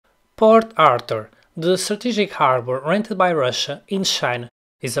Port-Arthur, the strategic harbor rented by Russia in China,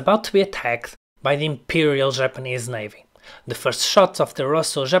 is about to be attacked by the Imperial Japanese Navy. The first shots of the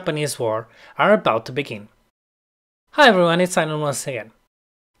Russo-Japanese War are about to begin. Hi everyone, it's Simon once again.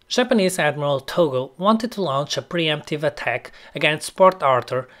 Japanese Admiral Togo wanted to launch a preemptive attack against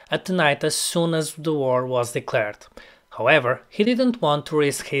Port-Arthur at the night as soon as the war was declared. However, he didn't want to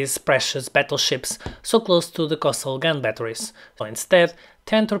risk his precious battleships so close to the coastal gun batteries, so instead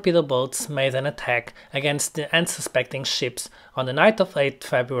 10 torpedo boats made an attack against the unsuspecting ships on the night of 8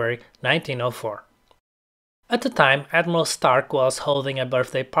 February 1904. At the time, Admiral Stark was holding a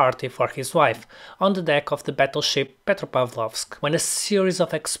birthday party for his wife on the deck of the battleship Petropavlovsk when a series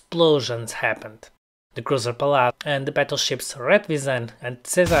of explosions happened. The cruiser Palad and the battleships Redvizan and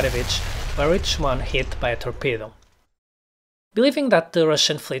Cesarevich were each one hit by a torpedo. Believing that the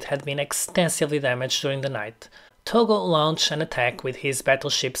Russian fleet had been extensively damaged during the night, Togo launched an attack with his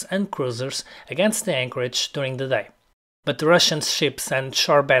battleships and cruisers against the anchorage during the day. But the Russian ships and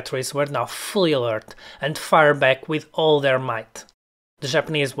shore batteries were now fully alert and fired back with all their might. The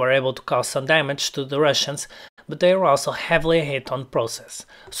Japanese were able to cause some damage to the Russians, but they were also heavily hit on process,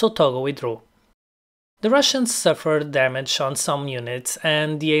 so Togo withdrew. The Russians suffered damage on some units,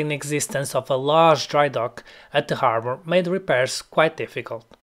 and the inexistence of a large dry dock at the harbor made repairs quite difficult.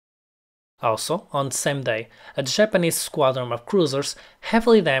 Also, on the same day, a Japanese squadron of cruisers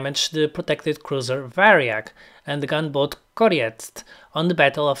heavily damaged the protected cruiser Variag and the gunboat Koryets on the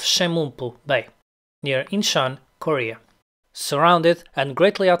Battle of Shemulpo Bay, near Incheon, Korea. Surrounded and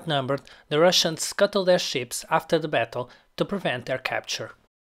greatly outnumbered, the Russians scuttled their ships after the battle to prevent their capture.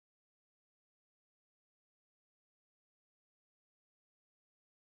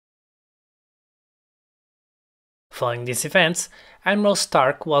 Following these events, Admiral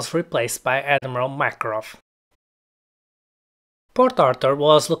Stark was replaced by Admiral Makarov. Port-Arthur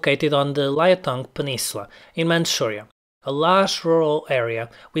was located on the Liaotung Peninsula in Manchuria, a large rural area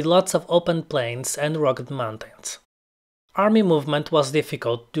with lots of open plains and rugged mountains. Army movement was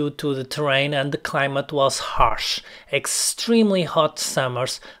difficult due to the terrain, and the climate was harsh, extremely hot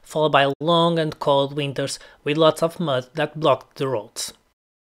summers followed by long and cold winters with lots of mud that blocked the roads.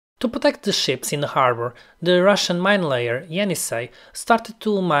 To protect the ships in the harbor, the Russian mine layer Yenisei started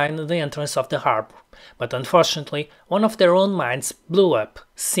to mine the entrance of the harbor, but unfortunately one of their own mines blew up,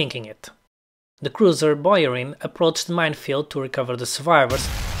 sinking it. The cruiser Boyarin approached the minefield to recover the survivors,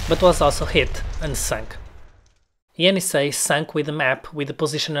 but was also hit and sunk. Yenisei sank with a map with the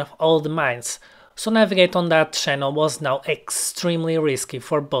position of all the mines, so navigate on that channel was now extremely risky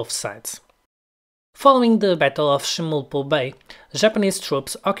for both sides. Following the Battle of Shemulpo Bay, Japanese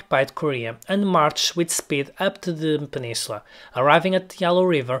troops occupied Korea and marched with speed up to the peninsula, arriving at the Yalu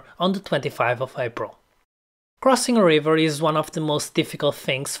River on the 25th of April. Crossing a river is one of the most difficult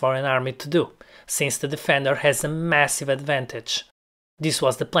things for an army to do, since the defender has a massive advantage. This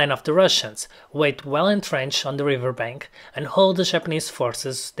was the plan of the Russians: wait well entrenched on the riverbank and hold the Japanese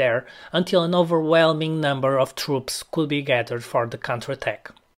forces there until an overwhelming number of troops could be gathered for the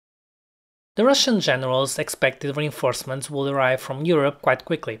counterattack. The Russian generals expected reinforcements would arrive from Europe quite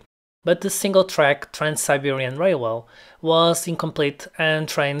quickly, but the single-track Trans-Siberian Railway was incomplete and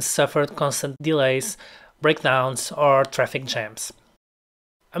trains suffered constant delays, breakdowns or traffic jams.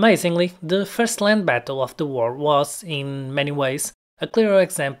 Amazingly, the first land battle of the war was, in many ways, a clear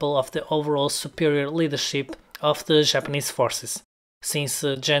example of the overall superior leadership of the Japanese forces, since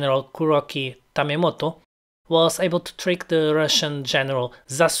General Kuroki Tamemoto was able to trick the Russian general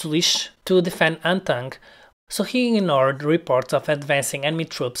Zasulich to defend Antang, so he ignored reports of advancing enemy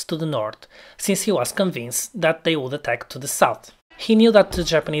troops to the north, since he was convinced that they would attack to the south. He knew that the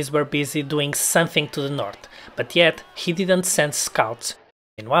Japanese were busy doing something to the north, but yet he didn't send scouts.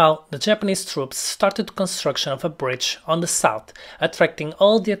 Meanwhile, the Japanese troops started construction of a bridge on the south, attracting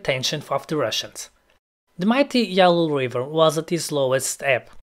all the attention of the Russians. The mighty Yalu River was at its lowest ebb,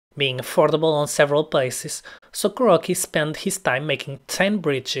 being affordable on several places, so Kuroki spent his time making 10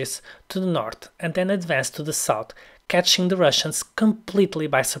 bridges to the north and then advanced to the south, catching the Russians completely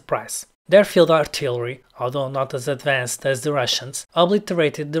by surprise. Their field artillery, although not as advanced as the Russians,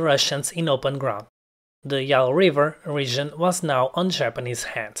 obliterated the Russians in open ground. The Yalu River region was now on Japanese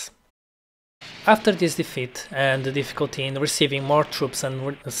hands. After this defeat and the difficulty in receiving more troops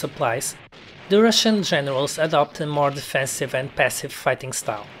and supplies, the Russian generals adopted a more defensive and passive fighting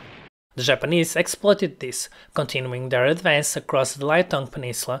style. The Japanese exploited this, continuing their advance across the Liaotung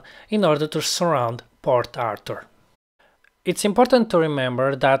Peninsula in order to surround Port-Arthur. It's important to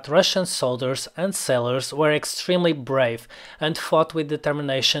remember that Russian soldiers and sailors were extremely brave and fought with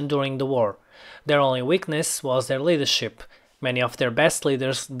determination during the war. Their only weakness was their leadership, Many of their best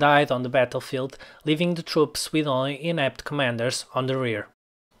leaders died on the battlefield, leaving the troops with only inept commanders on the rear.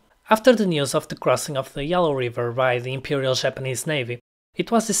 After the news of the crossing of the Yellow River by the Imperial Japanese Navy,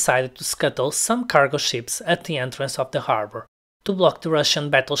 it was decided to scuttle some cargo ships at the entrance of the harbor, to block the Russian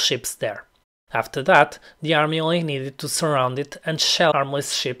battleships there. After that, the army only needed to surround it and shell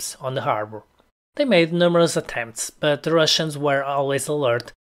harmless ships on the harbor. They made numerous attempts, but the Russians were always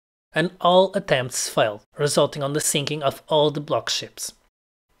alert, and all attempts failed, resulting on the sinking of all the blocked ships.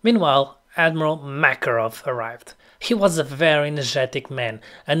 Meanwhile, Admiral Makarov arrived. He was a very energetic man,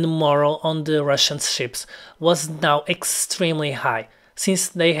 and the morale on the Russian ships was now extremely high, since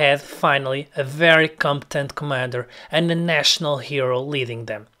they had finally a very competent commander and a national hero leading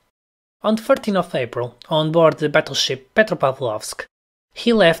them. On 13th of April, on board the battleship Petropavlovsk,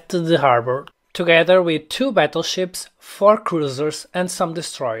 he left the harbor together with 2 battleships, 4 cruisers and some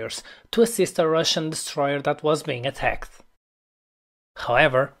destroyers to assist a Russian destroyer that was being attacked.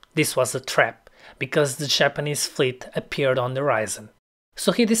 However, this was a trap, because the Japanese fleet appeared on the horizon,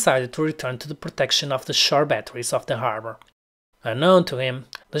 so he decided to return to the protection of the shore batteries of the harbor. Unknown to him,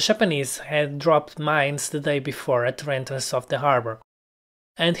 the Japanese had dropped mines the day before at the entrance of the harbor,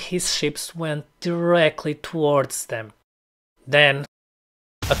 and his ships went directly towards them. Then,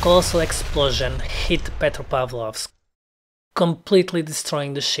 a colossal explosion hit Petropavlovsk, completely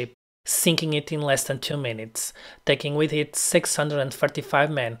destroying the ship, sinking it in less than 2 minutes, taking with it 635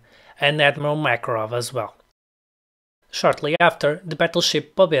 men and Admiral Makarov as well. Shortly after, the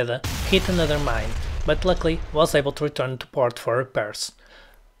battleship Pobeda hit another mine, but luckily was able to return to port for repairs.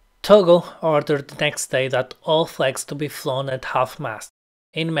 Togo ordered the next day that all flags to be flown at half-mast,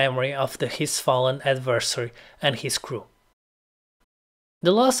 in memory of his fallen adversary and his crew.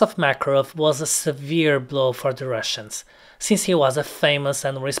 The loss of Makarov was a severe blow for the Russians, since he was a famous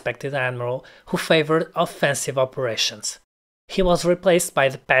and respected admiral who favored offensive operations. He was replaced by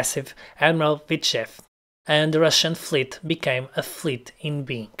the passive Admiral Vitchev, and the Russian fleet became a fleet in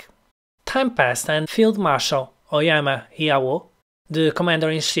being. Time passed and Field Marshal Oyama Iao, the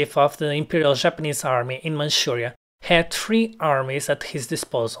commander-in-chief of the Imperial Japanese Army in Manchuria, had 3 armies at his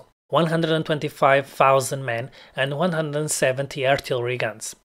disposal, 125,000 men and 170 artillery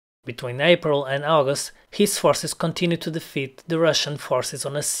guns. Between April and August, his forces continued to defeat the Russian forces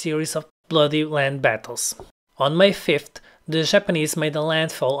on a series of bloody land battles. On May 5th, the Japanese made a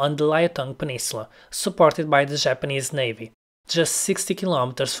landfall on the Liaotung Peninsula, supported by the Japanese Navy, just 60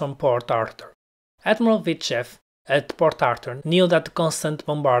 kilometers from Port-Arthur. Admiral Vitchev at Port-Arthur knew that the constant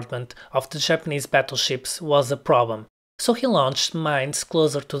bombardment of the Japanese battleships was a problem, so he launched mines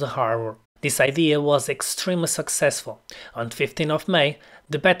closer to the harbor. This idea was extremely successful. On 15th of May,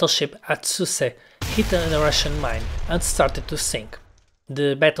 the battleship Atsuse hit a Russian mine and started to sink.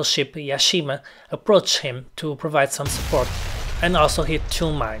 The battleship Yashima approached him to provide some support and also hit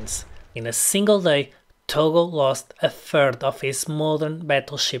 2 mines. In a single day, Togo lost a third of his modern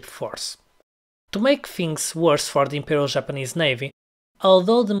battleship force. To make things worse for the Imperial Japanese Navy,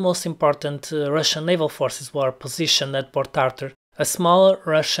 although the most important Russian naval forces were positioned at Port Arthur, a smaller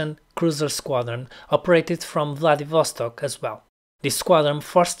Russian cruiser squadron operated from Vladivostok as well. This squadron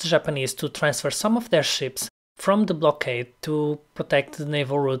forced the Japanese to transfer some of their ships from the blockade to protect the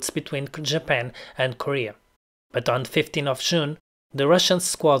naval routes between Japan and Korea. But on 15th of June, the Russian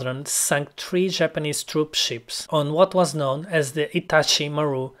squadron sank 3 Japanese troop ships on what was known as the Itachi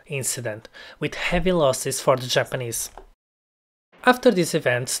Maru incident, with heavy losses for the Japanese. After these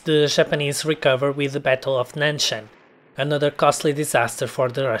events, the Japanese recovered with the Battle of Nanshan, another costly disaster for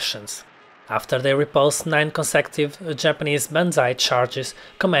the Russians, after they repulsed 9 consecutive Japanese banzai charges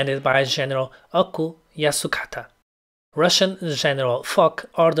commanded by General Oku Yasukata. Russian General Foch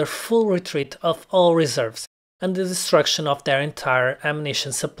ordered full retreat of all reserves and the destruction of their entire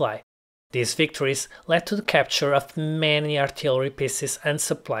ammunition supply. These victories led to the capture of many artillery pieces and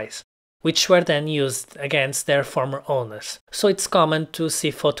supplies, which were then used against their former owners, so it's common to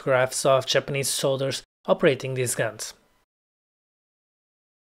see photographs of Japanese soldiers operating these guns.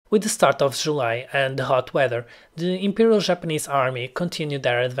 With the start of July and the hot weather, the Imperial Japanese Army continued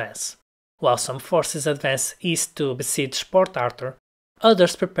their advance. While some forces advanced east to besiege Port Arthur,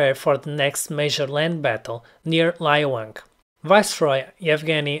 others prepared for the next major land battle near Liaotung. Viceroy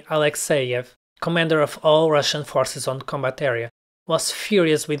Yevgeny Alexeyev, commander of all Russian forces on the combat area, was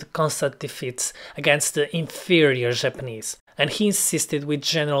furious with constant defeats against the inferior Japanese, and he insisted with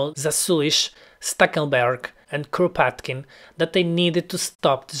General Zasulich, Stackelberg and Kropotkin that they needed to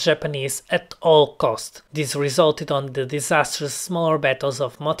stop the Japanese at all costs. This resulted on the disastrous smaller battles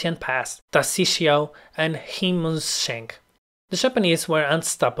of Motian Pass, Tassixiao and Himunsheng. The Japanese were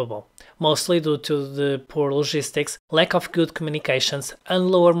unstoppable. mostly due to the poor logistics, lack of good communications,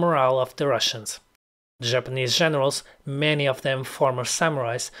 and lower morale of the Russians. The Japanese generals, many of them former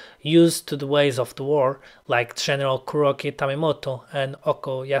samurais, used to the ways of the war, like General Kuroki Tamemoto and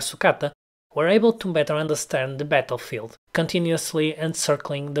Oko Yasukata, were able to better understand the battlefield, continuously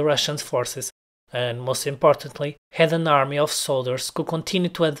encircling the Russian forces, and most importantly, had an army of soldiers who could continue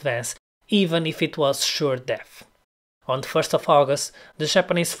to advance even if it was sure death. On the 1st of August, the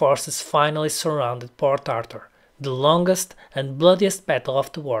Japanese forces finally surrounded Port-Arthur. The longest and bloodiest battle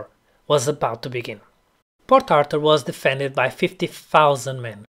of the war was about to begin. Port-Arthur was defended by 50,000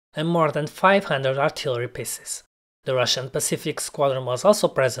 men and more than 500 artillery pieces. The Russian Pacific Squadron was also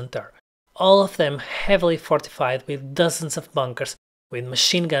present there, all of them heavily fortified with dozens of bunkers with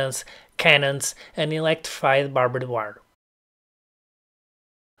machine guns, cannons, and electrified barbed wire.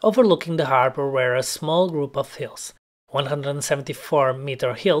 Overlooking the harbor were a small group of hills,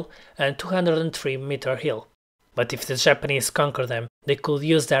 174-meter hill and 203-meter hill. But if the Japanese conquered them, they could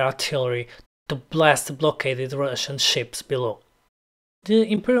use their artillery to blast the blockaded Russian ships below. The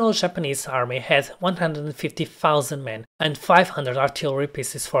Imperial Japanese army had 150,000 men and 500 artillery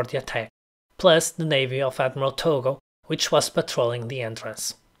pieces for the attack, plus the navy of Admiral Togo, which was patrolling the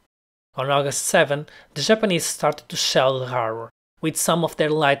entrance. On August 7, the Japanese started to shell the harbor, with some of their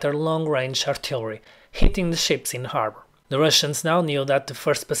lighter long-range artillery hitting the ships in harbor. The Russians now knew that the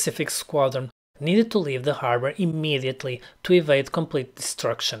 1st Pacific Squadron needed to leave the harbor immediately to evade complete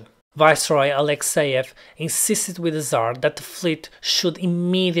destruction. Viceroy Alexeyev insisted with the Tsar that the fleet should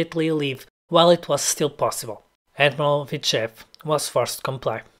immediately leave while it was still possible. Admiral Vychev was forced to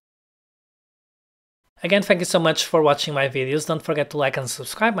comply. Again, thank you so much for watching my videos. Don't forget to like and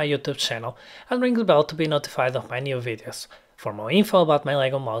subscribe my YouTube channel and ring the bell to be notified of my new videos. For more info about my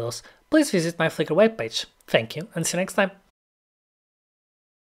LEGO models, please visit my Flickr webpage. Thank you and see you next time.